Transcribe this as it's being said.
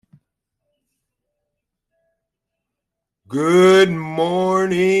Good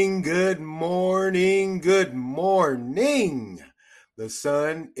morning, good morning, good morning. The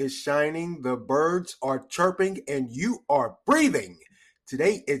sun is shining, the birds are chirping, and you are breathing.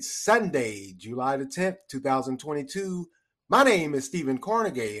 Today it's Sunday, July the 10th, 2022. My name is Stephen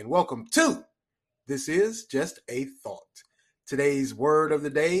Carnegie, and welcome to This Is Just a Thought. Today's word of the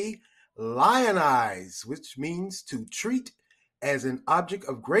day, lionize, which means to treat as an object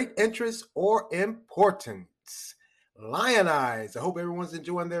of great interest or importance. Lionize. I hope everyone's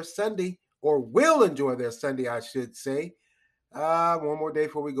enjoying their Sunday, or will enjoy their Sunday, I should say. One more day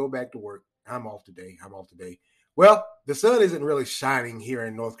before we go back to work. I'm off today. Well, the sun isn't really shining here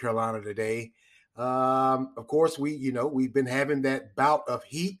in North Carolina today. Of course, we've been having that bout of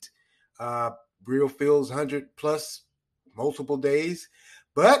heat. Real feels 100 plus multiple days.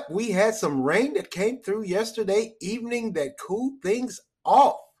 But we had some rain that came through yesterday evening that cooled things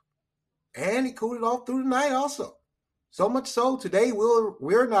off. And it cooled it off through the night also. So much so today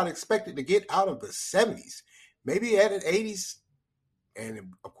we're not expected to get out of the 70s, maybe at the 80s.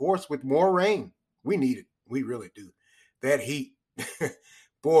 And of course, with more rain, we need it. We really do. That heat,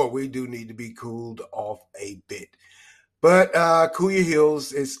 boy, we do need to be cooled off a bit. But cool your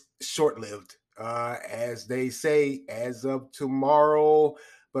heels is short-lived, as they say, as of tomorrow.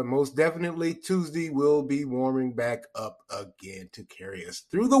 But most definitely Tuesday will be warming back up again to carry us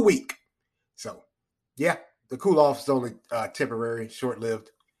through the week. So, yeah, the cool off is only temporary,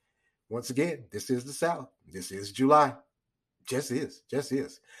 short-lived. Once again, this is the South. This is July. Just is.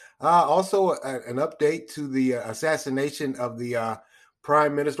 Also, an update to the assassination of the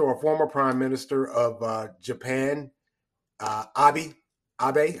prime minister or former prime minister of Japan, Abe.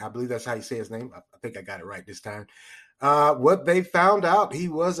 I believe that's how you say his name. I think I got it right this time. What they found out, he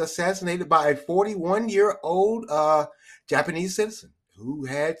was assassinated by a 41-year-old Japanese citizen who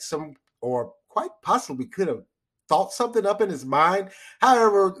had some, or quite possibly could have thought something up in his mind.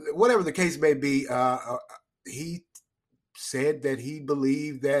 However, whatever the case may be, he said that he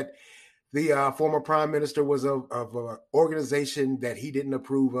believed that the former prime minister was of an organization that he didn't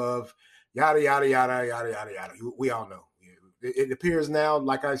approve of. Yada, yada, yada, yada, yada, yada. We all know. It appears now,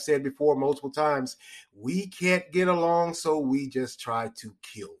 like I've said before multiple times, we can't get along, so we just try to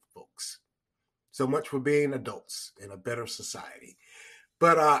kill folks. So much for being adults in a better society.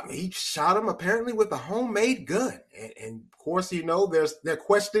 But he shot him apparently with a homemade gun. And of course, they're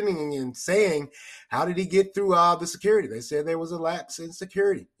questioning and saying, how did he get through the security? They said there was a lapse in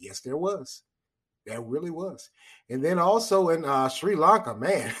security. Yes, there was. There really was. And then also in Sri Lanka,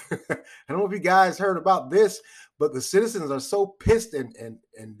 man, I don't know if you guys heard about this, but the citizens are so pissed and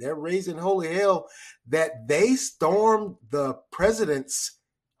they're raising holy hell that they stormed the president's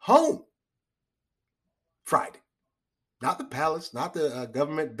home Friday. Not the palace, not the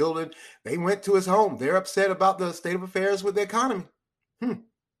government building. They went to his home. They're upset about the state of affairs with the economy.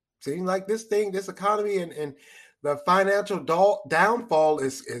 Seems like this economy and the financial downfall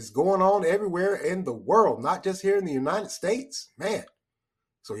is going on everywhere in the world, not just here in the United States, man.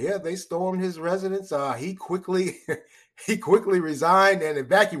 So yeah, they stormed his residence. He quickly resigned and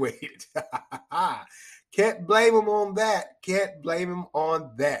evacuated. Can't blame him on that.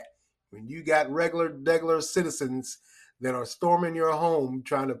 When you got regular citizens that are storming your home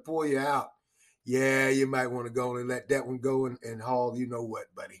trying to pull you out, yeah, you might want to go and let that one go and haul you know what,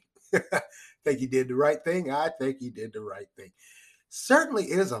 buddy. Think he did the right thing? I think he did the right thing.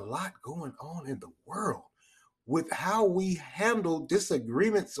 Certainly is a lot going on in the world with how we handle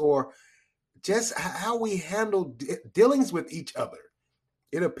disagreements or just how we handle dealings with each other.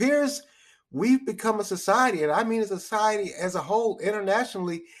 It appears we've become a society, and I mean a society as a whole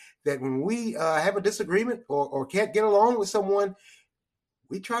internationally, that when we have a disagreement or can't get along with someone,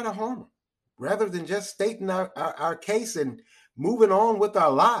 we try to harm them rather than just stating our case and moving on with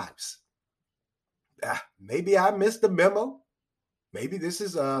our lives. Maybe I missed the memo. Maybe this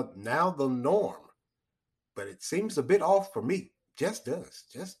is now the norm, but it seems a bit off for me. Just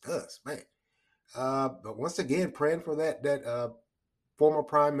does, man. But once again, praying for that former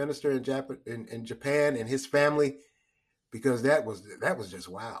prime minister in Japan and his family, because that was just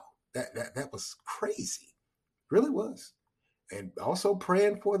wow. That was crazy, really was. And also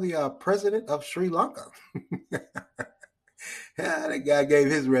praying for the president of Sri Lanka. That guy gave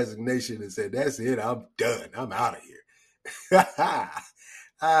his resignation and said, "That's it. I'm done. I'm out of here."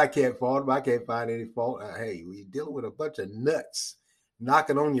 I can't fault him. I can't find any fault. Hey, when you're dealing with a bunch of nuts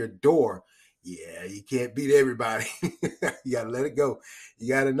knocking on your door, yeah, you can't beat everybody. You got to let it go.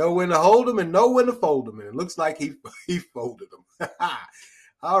 You got to know when to hold them and know when to fold them. And it looks like he folded them.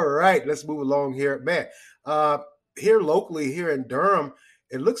 All right, let's move along here. Man, here locally, here in Durham,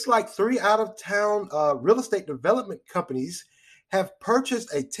 It looks like 3 out-of-town real estate development companies have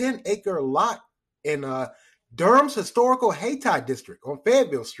purchased a 10-acre lot in Durham's historical Hayti district on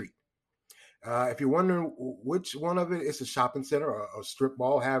Fayetteville Street. If you're wondering which one of it, it's a shopping center or a strip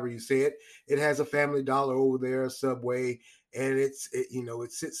mall, however you say it. It has a Family Dollar over there, Subway, and it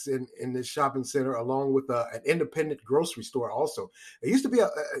sits in this shopping center along with an independent grocery store. Also, there used to be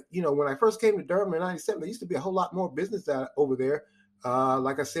when I first came to Durham in '97, there used to be a whole lot more business over there.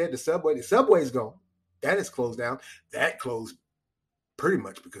 Like I said, the Subway's gone. That is closed down. That closed pretty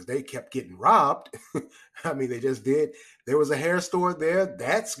much because they kept getting robbed. I mean, they just did. There was a hair store there.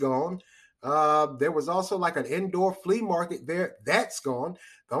 That's gone. There was also like an indoor flea market there. That's gone.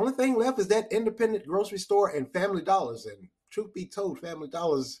 The only thing left is that independent grocery store and Family Dollars. And truth be told, Family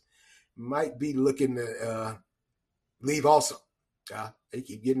Dollars might be looking to leave also. They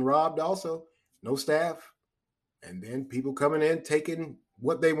keep getting robbed also. No staff. And then people coming in, taking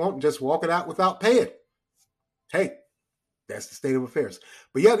what they want and just walking out without paying. Hey, that's the state of affairs.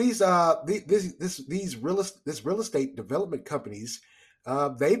 But yeah, these real estate development companies,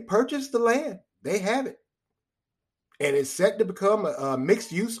 they purchased the land. They have it. And it's set to become a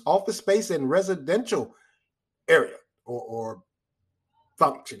mixed-use office space and residential area or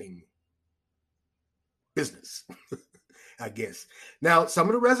functioning business, I guess. Now, some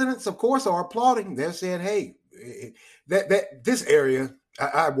of the residents, of course, are applauding. They're saying, hey, that this area,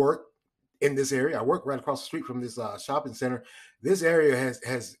 I work in this area. I work right across the street from this shopping center. This area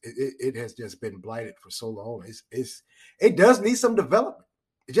has just been blighted for so long. It does need some development.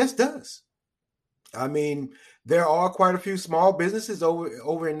 It just does. I mean, there are quite a few small businesses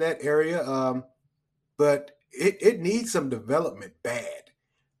over in that area, but it needs some development bad.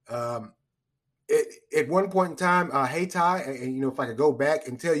 At one point in time, Hayti, and if I could go back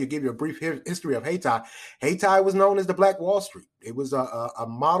and give you a brief history of Hayti, Hayti was known as the Black Wall Street. It was a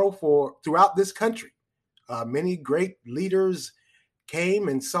model for throughout this country. Many great leaders came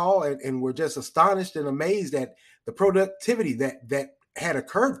and saw and were just astonished and amazed at the productivity that had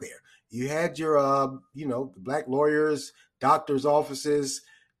occurred there. You had your, the black lawyers, doctors' offices,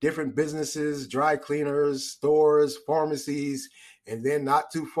 different businesses, dry cleaners, stores, pharmacies. And then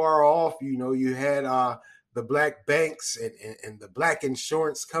not too far off, you had the black banks and the black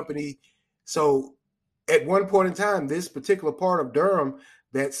insurance company. So at one point in time, this particular part of Durham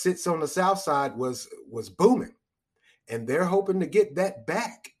that sits on the south side was booming. And they're hoping to get that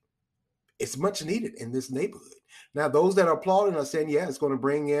back. It's much needed in this neighborhood. Now, those that are applauding are saying, yeah, it's going to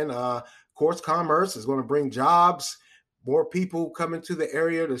bring in, of course, commerce. It's going to bring jobs, more people coming to the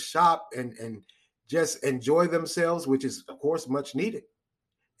area to shop and just enjoy themselves, which is, of course, much needed.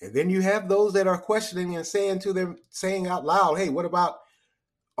 And then you have those that are questioning and saying out loud, hey, what about,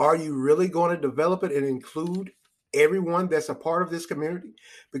 are you really going to develop it and include everyone that's a part of this community?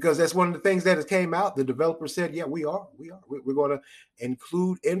 Because that's one of the things that has came out. The developer said, yeah, we are. We're going to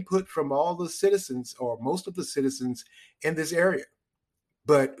include input from all the citizens or most of the citizens in this area.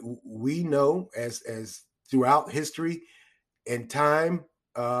 But we know as throughout history and time,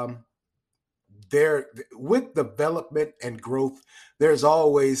 there with development and growth, there's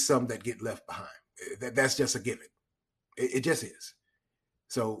always some that get left behind. That's just a given. It just is.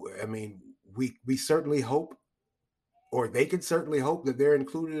 So, I mean, we certainly hope, or they can certainly hope that they're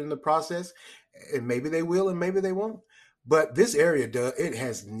included in the process, and maybe they will and maybe they won't. But this area it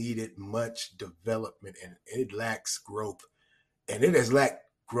has needed much development and it lacks growth, and it has lacked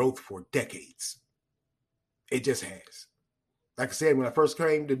growth for decades. It just has. Like I said, when I first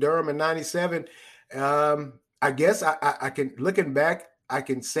came to Durham in '97, I guess I can, looking back, I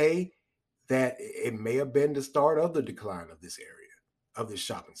can say that it may have been the start of the decline of this area, of this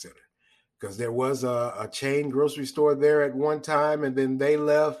shopping center, because there was a chain grocery store there at one time, and then they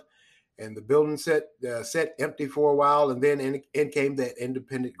left, and the building sat empty for a while, and then in came that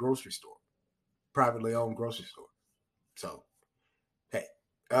independent grocery store, privately owned grocery store. So, hey,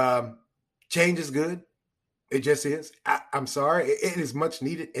 change is good. It just is. I'm sorry. It is much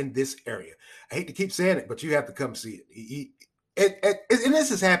needed in this area. I hate to keep saying it, but you have to come see it. And this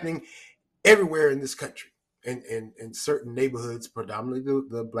is happening everywhere in this country, in certain neighborhoods, predominantly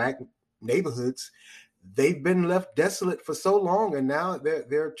the black neighborhoods. They've been left desolate for so long, and now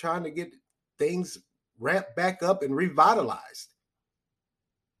they're trying to get things ramped back up and revitalized.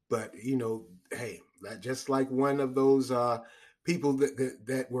 But hey, just like one of those people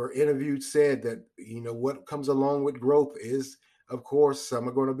that were interviewed said that, what comes along with growth is, of course, some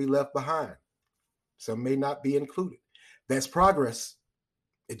are going to be left behind. Some may not be included. That's progress.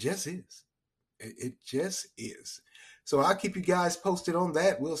 It just is. It just is. So I'll keep you guys posted on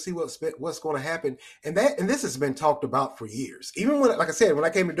that. We'll see what's going to happen. And this has been talked about for years. Even when, like I said, when I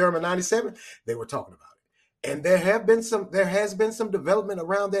came to Durham in '97, they were talking about it. And there has been some development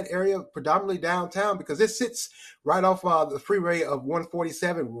around that area, predominantly downtown, because it sits right off the freeway of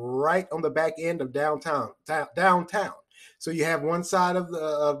 147, right on the back end of downtown. So you have one side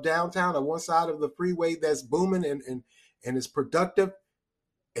of downtown and one side of the freeway that's booming and is productive,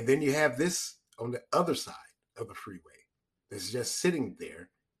 and then you have this on the other side of the freeway that's just sitting there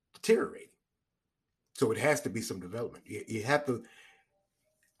deteriorating. So it has to be some development. You have to.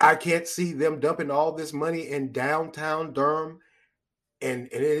 I can't see them dumping all this money in downtown Durham, and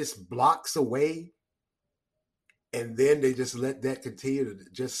it is blocks away, and then they just let that continue to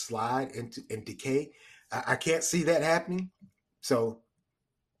just slide and decay. I can't see that happening. So,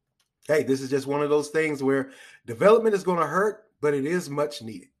 hey, this is just one of those things where development is going to hurt, but it is much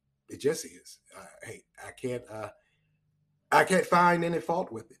needed. It just is. Hey, I can't find any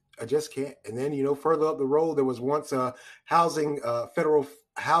fault with it. I just can't. And then, further up the road, there was once a federal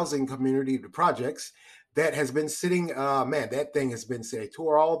housing community projects that has been sitting. Man, that thing has been sitting.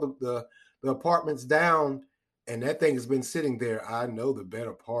 Tore all the apartments down, and that thing has been sitting there. I know the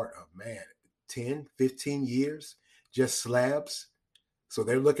better part of 10, 15 years, just slabs. So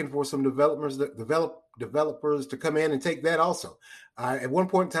they're looking for some developers to come in and take that also. At one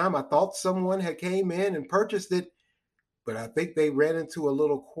point in time, I thought someone had came in and purchased it, but I think they ran into a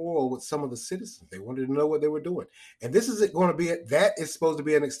little quarrel with some of the citizens. They wanted to know what they were doing. And this is going to be, that is supposed to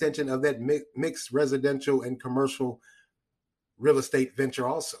be an extension of that mixed residential and commercial real estate venture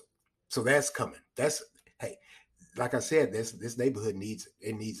also. So that's coming. Hey, like I said, this neighborhood needs it.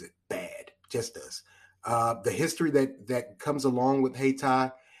 It needs it bad. Just does. The history that comes along with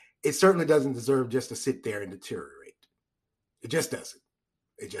Hayti, it certainly doesn't deserve just to sit there and deteriorate. It just doesn't.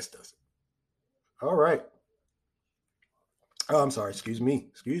 It just doesn't. All right. Oh, I'm sorry. Excuse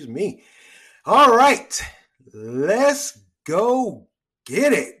me. All right. Let's go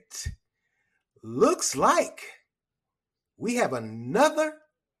get it. Looks like we have another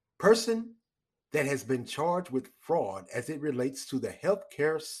person that has been charged with fraud as it relates to the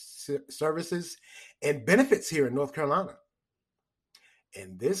healthcare services and benefits here in North Carolina.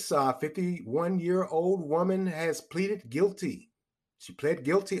 And this 51-year-old woman has pleaded guilty. She pled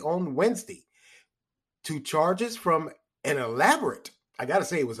guilty on Wednesday to charges from an elaborate, I got to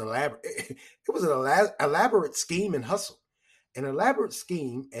say it was elaborate. It was an elaborate scheme and hustle. An elaborate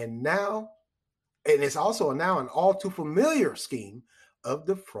scheme, and it's also now an all too familiar scheme of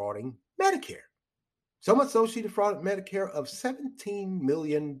defrauding Medicare. So much so she defrauded Medicare of $17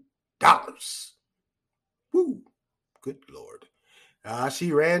 million. Woo, good Lord.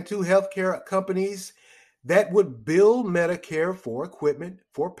 She ran two healthcare companies that would bill Medicare for equipment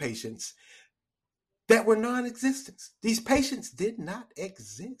for patients that were non-existent. These patients did not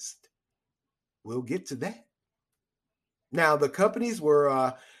exist. We'll get to that. Now, the companies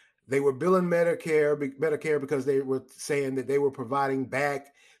were billing Medicare because they were saying that they were providing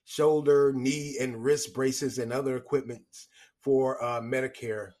back, shoulder, knee, and wrist braces and other equipment for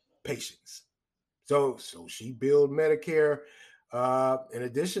Medicare patients. So she billed Medicare. In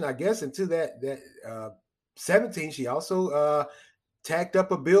addition, I guess, into that 17, she also tacked up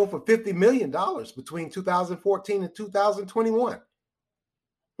a bill for $50 million between 2014 and 2021.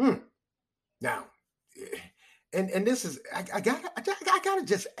 Now, and this is I gotta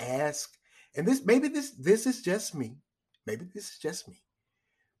just ask, and this is just me. Maybe this is just me.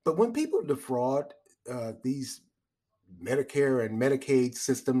 But when people defraud these Medicare and Medicaid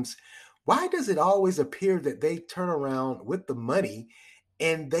systems, why does it always appear that they turn around with the money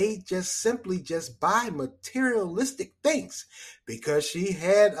and they just simply buy materialistic things? Because she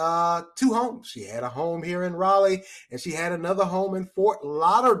had two homes. She had a home here in Raleigh, and she had another home in Fort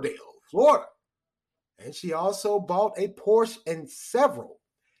Lauderdale, Florida. And she also bought a Porsche and several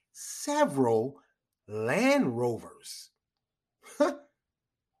Land Rovers.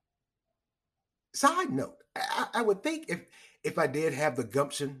 Side note, I would think if I did have the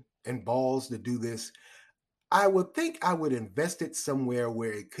gumption and balls to do this, I would think I would invest it somewhere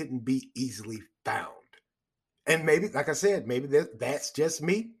where it couldn't be easily found. And maybe, like I said, maybe that's just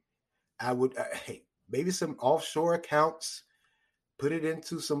me. I would, maybe some offshore accounts, put it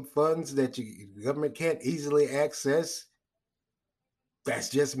into some funds that the government can't easily access. That's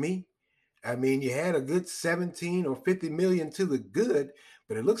just me. I mean, you had a good 17 or 50 million to the good,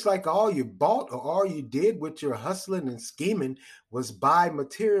 but it looks like all you bought or all you did with your hustling and scheming was buy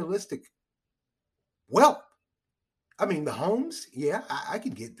materialistic wealth. I mean, the homes, yeah, I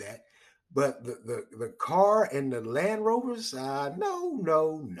can get that. But the car and the Land Rovers,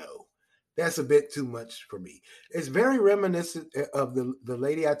 no. That's a bit too much for me. It's very reminiscent of the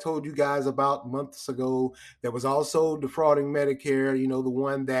lady I told you guys about months ago that was also defrauding Medicare. You know, the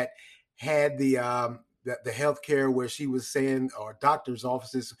one that had the health care where she was saying, or doctor's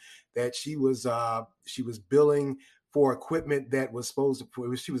offices, that she was billing for equipment that was supposed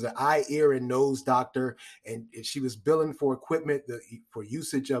to. She was an eye, ear, and nose doctor, and she was billing for equipment for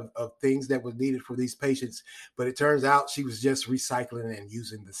usage of things that was needed for these patients. But it turns out she was just recycling and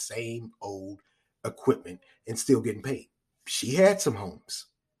using the same old equipment and still getting paid. She had some homes.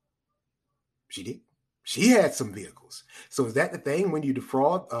 She did. She had some vehicles. So is that the thing when you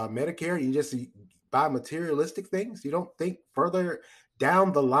defraud Medicare? You just buy materialistic things. You don't think further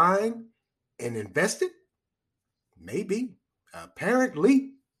down the line and invest it? Maybe.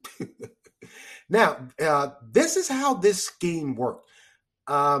 Apparently. Now, this is how this scheme worked.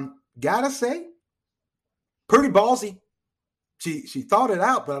 Gotta say, pretty ballsy. She thought it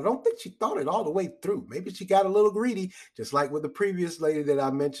out, but I don't think she thought it all the way through. Maybe she got a little greedy, just like with the previous lady that I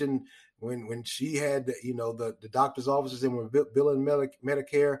mentioned when she had the doctor's offices and were billing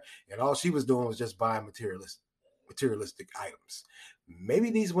Medicare, and all she was doing was just buying materialistic items. Maybe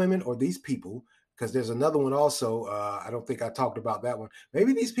these women or these people, because there's another one also. I don't think I talked about that one.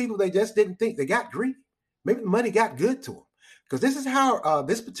 Maybe these people, they just didn't think, they got greedy. Maybe the money got good to them, because this is how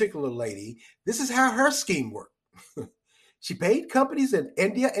this particular lady. This is how her scheme worked. She paid companies in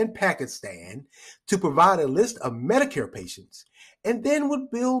India and Pakistan to provide a list of Medicare patients and then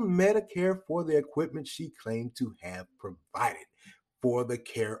would bill Medicare for the equipment she claimed to have provided for the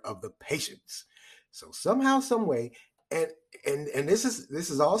care of the patients. So somehow, some way, and this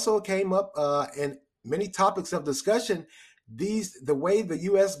is also came up in many topics of discussion. The way the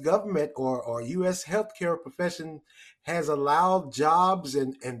U.S. government or U.S. healthcare profession has allowed jobs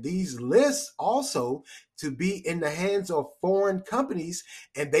and these lists also to be in the hands of foreign companies,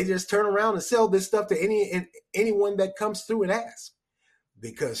 and they just turn around and sell this stuff to anyone that comes through and asks.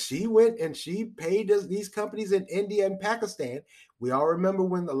 Because she went and she paid these companies in India and Pakistan. We all remember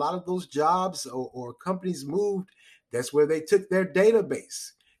when a lot of those jobs or companies moved, that's where they took their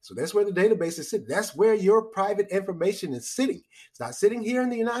database. So that's where the database is sitting. That's where your private information is sitting. It's not sitting here in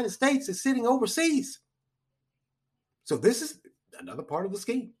the United States, it's sitting overseas. So this is another part of the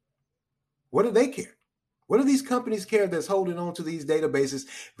scheme. What do they care? What do these companies care that's holding on to these databases?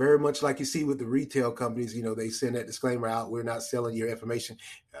 Very much like you see with the retail companies, they send that disclaimer out, we're not selling your information.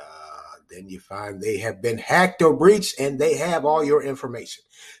 Then you find they have been hacked or breached and they have all your information.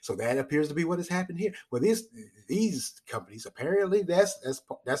 So that appears to be what has happened here. Well, these companies, apparently that's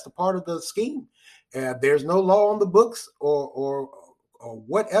the part of the scheme. There's no law on the books or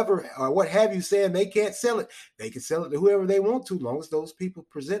whatever or what have you saying they can't sell it. They can sell it to whoever they want to, as long as those people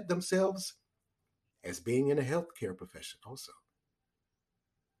present themselves as being in a healthcare profession also.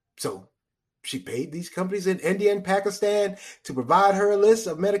 So she paid these companies in India and Pakistan to provide her a list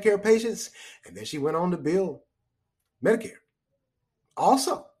of Medicare patients, and then she went on to bill Medicare.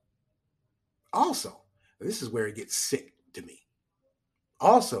 Also, this is where it gets sick to me.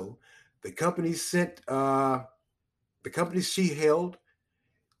 Also, the companies she held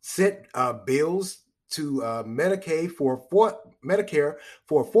sent bills to Medicare for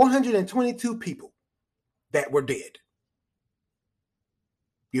 422 people that were dead.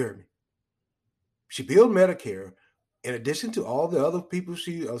 You heard me. She billed Medicare in addition to all the other people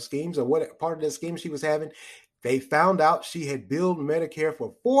schemes or what part of that scheme she was having. They found out she had billed Medicare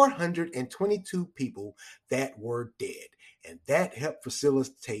for 422 people that were dead. And that helped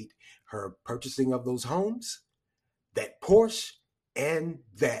facilitate her purchasing of those homes, that Porsche, and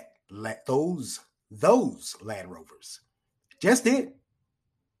those Land Rovers. Just did.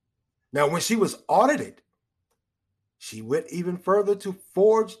 Now, when she was audited, she went even further to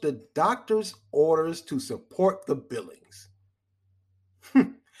forge the doctor's orders to support the billings.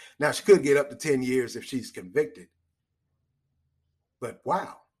 Now, she could get up to 10 years if she's convicted. But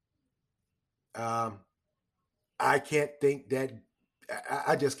wow. I can't think that.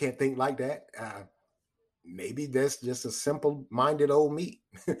 I just can't think like that. Maybe that's just a simple-minded old me.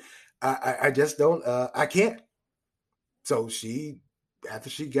 I just don't. I can't. So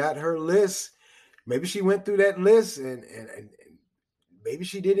after she got her list, maybe she went through that list and maybe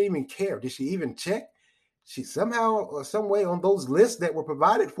she didn't even care. Did she even check? She somehow or some way on those lists that were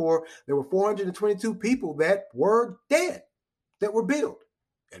provided for, there were 422 people that were dead, that were billed,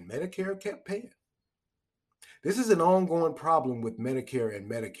 and Medicare kept paying. This is an ongoing problem with Medicare and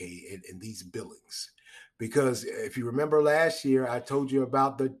Medicaid in these billings. Because if you remember last year, I told you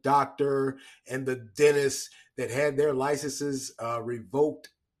about the doctor and the dentist that had their licenses revoked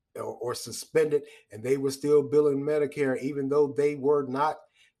or suspended, and they were still billing Medicare, even though they were not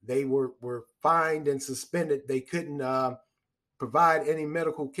they were fined and suspended. They couldn't provide any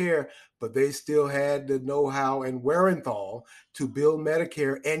medical care, but they still had the know-how and wherewithal to build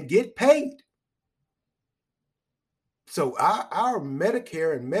Medicare and get paid. So our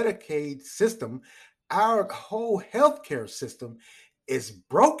Medicare and Medicaid system, our whole healthcare system is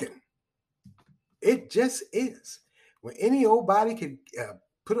broken. It just is. When any old body could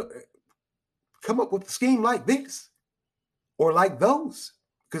come up with a scheme like this or like those,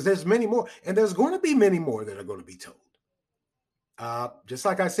 because there's many more, and there's going to be many more that are going to be told. Just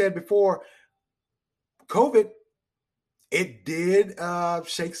like I said before, COVID, it did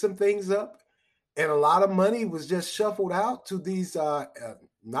shake some things up, and a lot of money was just shuffled out to these,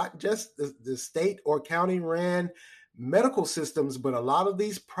 not just the state or county ran medical systems, but a lot of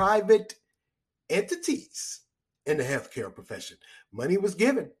these private entities in the healthcare profession. Money was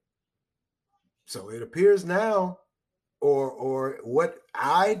given. So it appears now, or what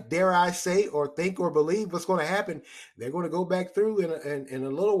I dare I say or think or believe what's going to happen, they're going to go back through in a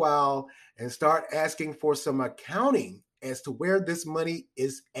little while and start asking for some accounting as to where this money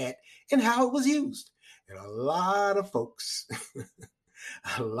is at and how it was used. And a lot of folks,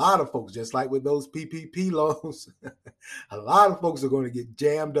 just like with those PPP loans, a lot of folks are going to get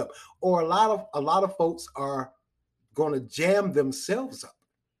jammed up, or a lot of folks are going to jam themselves up.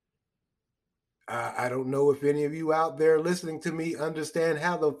 I don't know if any of you out there listening to me understand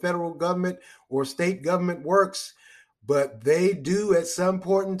how the federal government or state government works, but they do at some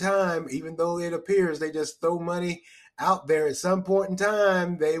point in time, even though it appears they just throw money out there, at some point in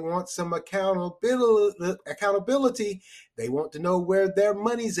time, they want some accountability. They want to know where their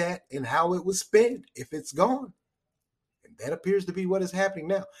money's at and how it was spent if it's gone. And that appears to be what is happening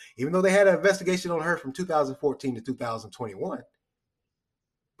now, even though they had an investigation on her from 2014 to 2021.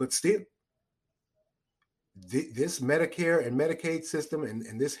 But still, this Medicare and Medicaid system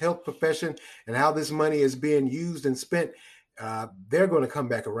and this health profession and how this money is being used and spent, they're going to come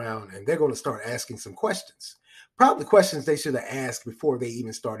back around and they're going to start asking some questions. Probably questions they should have asked before they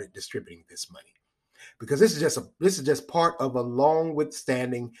even started distributing this money, because this is just part of a long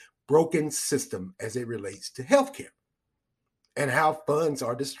withstanding broken system as it relates to healthcare and how funds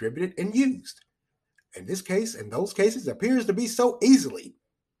are distributed and used. In this case, in those cases, appears to be so easily.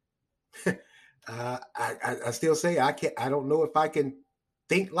 I still say I don't know if I can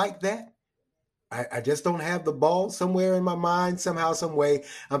think like that. I just don't have the ball somewhere in my mind. Somehow, some way,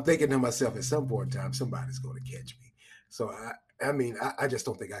 I'm thinking to myself, at some point in time, somebody's going to catch me. So I just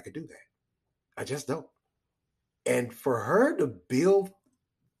don't think I could do that. I just don't. And for her to build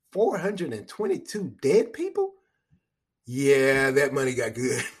 422 dead people, yeah, that money got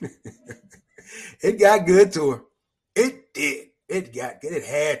good. It got good to her. It did. It got good. It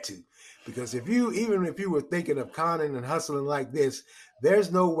had to. Because even if you were thinking of conning and hustling like this,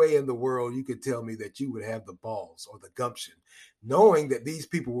 there's no way in the world you could tell me that you would have the balls or the gumption, knowing that these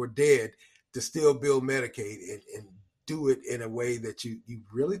people were dead, to still build Medicaid and do it in a way that you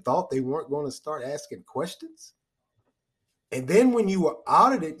really thought they weren't going to start asking questions. And then when you were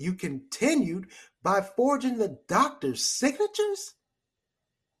audited, you continued by forging the doctor's signatures.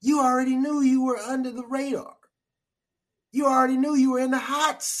 You already knew you were under the radar. You already knew you were in the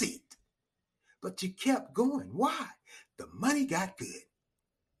hot seat. But you kept going. Why? The money got good.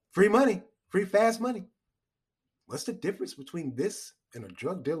 Free money, free fast money. What's the difference between this and a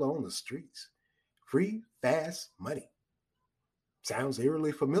drug dealer on the streets? Free fast money. Sounds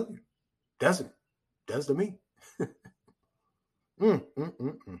eerily familiar, doesn't it? Does to me.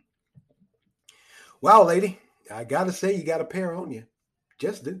 Wow, lady, I gotta say you got a pair on you.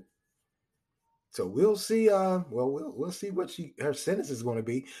 Just do. So we'll see. We'll see what her sentence is going to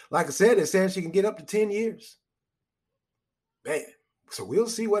be. Like I said, it says she can get up to 10 years. Man, so we'll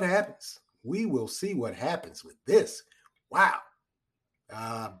see what happens. We will see what happens with this. Wow.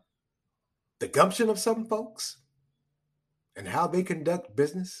 The gumption of some folks and how they conduct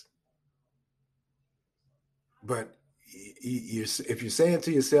business. But if you're saying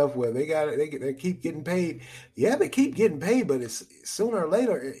to yourself, well, they keep getting paid. Yeah, they keep getting paid, but it's sooner or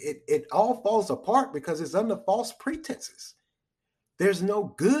later it all falls apart because it's under false pretenses. There's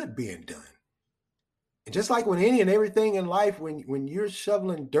no good being done. And just like with any and everything in life, when you're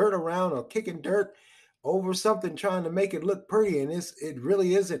shoveling dirt around or kicking dirt over something trying to make it look pretty, and it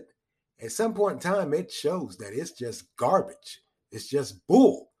really isn't, at some point in time, it shows that it's just garbage. It's just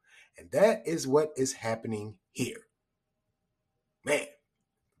bull. And that is what is happening here. Man,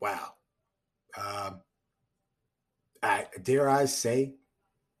 wow. Dare I say,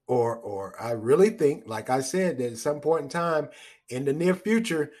 or I really think, like I said, that at some point in time in the near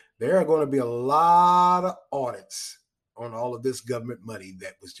future, there are going to be a lot of audits on all of this government money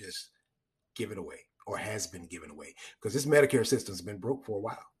that was just given away or has been given away, because this Medicare system has been broke for a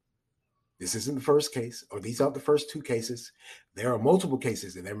while. This isn't the first case, or these aren't the first two cases. There are multiple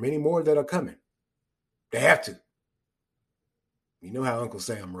cases, and there are many more that are coming. They have to. You know how Uncle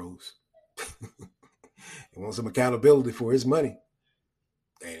Sam rolls. He wants some accountability for his money.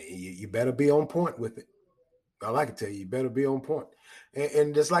 And you better be on point with it. All I can tell you better be on point.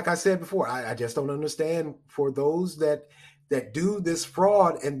 And just like I said before, I just don't understand for those that do this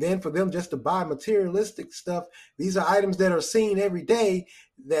fraud, and then for them just to buy materialistic stuff. These are items that are seen every day,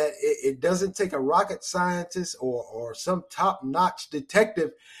 that it doesn't take a rocket scientist or some top-notch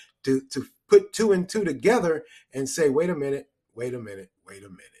detective to put two and two together and say, wait a minute.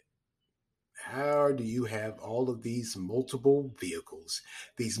 How do you have all of these multiple vehicles,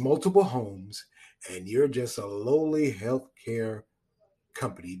 these multiple homes, and you're just a lowly healthcare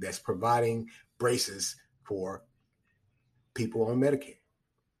company that's providing braces for people on Medicare?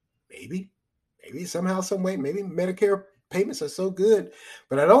 Maybe somehow, some way, maybe Medicare payments are so good,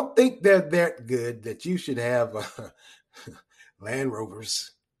 but I don't think they're that good that you should have Land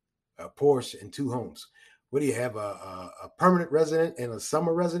Rovers, a Porsche, and two homes. What do you have, a permanent resident and a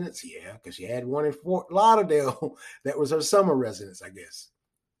summer residence? Yeah, because she had one in Fort Lauderdale that was her summer residence, I guess.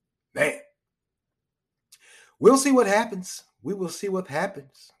 Man, we'll see what happens. We will see what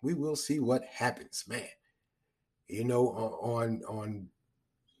happens. Man. You know, on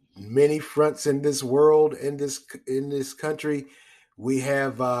many fronts in this world, in this country, we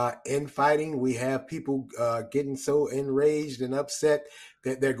have infighting. We have people getting so enraged and upset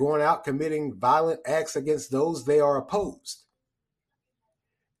that they're going out committing violent acts against those they are opposed.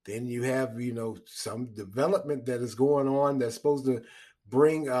 Then you have, some development that is going on that's supposed to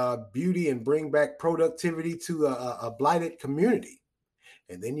bring beauty and bring back productivity to a blighted community.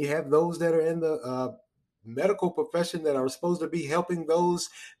 And then you have those that are in the medical profession that are supposed to be helping those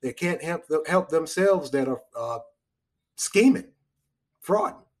that can't help themselves, that are scheming,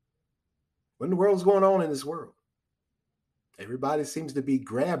 fraud. What in the world's going on in this world? Everybody seems to be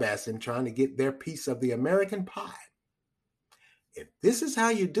grab-assing, trying to get their piece of the American pie. If this is how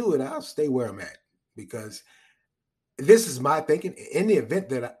you do it, I'll stay where I'm at, because this is my thinking. In the event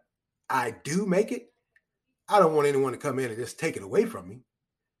that I do make it, I don't want anyone to come in and just take it away from me,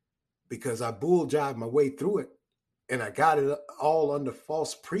 because I bull jive my way through it, and I got it all under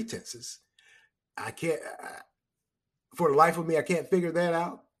false pretenses. I can't, for the life of me, I can't figure that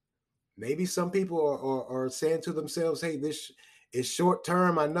out. Maybe some people are saying to themselves, hey, this is short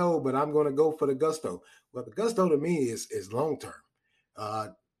term, I know, but I'm going to go for the gusto. Well, the gusto to me is long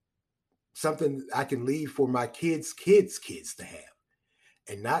term. Something I can leave for my kids' to have,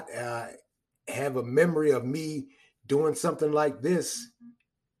 and not have a memory of me doing something like this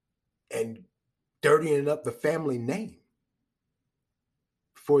and dirtying up the family name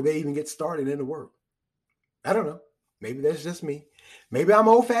before they even get started in the work. I don't know. Maybe that's just me. Maybe I'm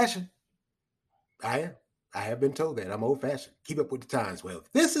old-fashioned. I am. I have been told that I'm old-fashioned. Keep up with the times. Well,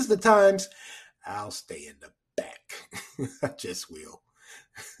 if this is the times, I'll stay in the back. I just will.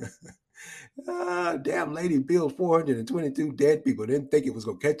 Damn lady billed 422 dead people. Didn't think it was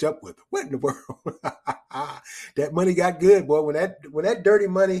going to catch up with her. What in the world? That money got good, boy. When that dirty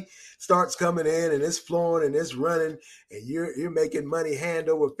money starts coming in and it's flowing and it's running, and you're making money hand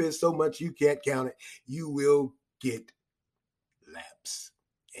over fist so much you can't count it, you will get lapse.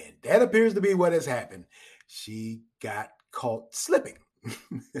 And that appears to be what has happened. She got caught slipping.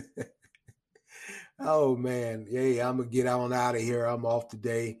 Oh, man. Yeah, I'm going to get on out of here. I'm off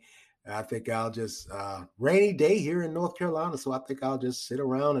today. I think I'll just, rainy day here in North Carolina, so I think I'll just sit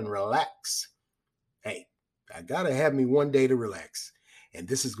around and relax. Hey, I got to have me one day to relax, and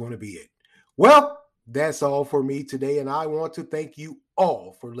this is going to be it. Well, that's all for me today, and I want to thank you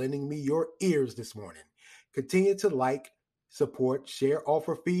all for lending me your ears this morning. Continue to like, support, share,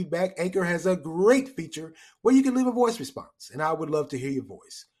 offer feedback. Anchor has a great feature where you can leave a voice response, and I would love to hear your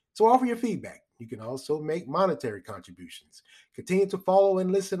voice. So offer your feedback. You can also make monetary contributions. Continue to follow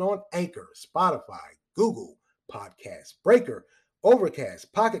and listen on Anchor, Spotify, Google Podcasts, Breaker,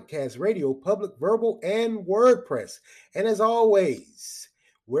 Overcast, Pocket Cast Radio, Public Verbal, and WordPress. And as always,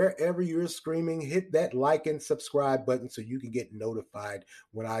 wherever you're screaming, hit that like and subscribe button so you can get notified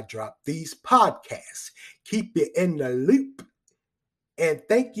when I drop these podcasts. Keep you in the loop. And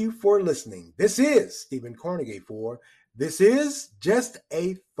thank you for listening. This is Stephen Carnegie for This Is Just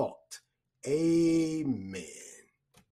a Thought. Amen.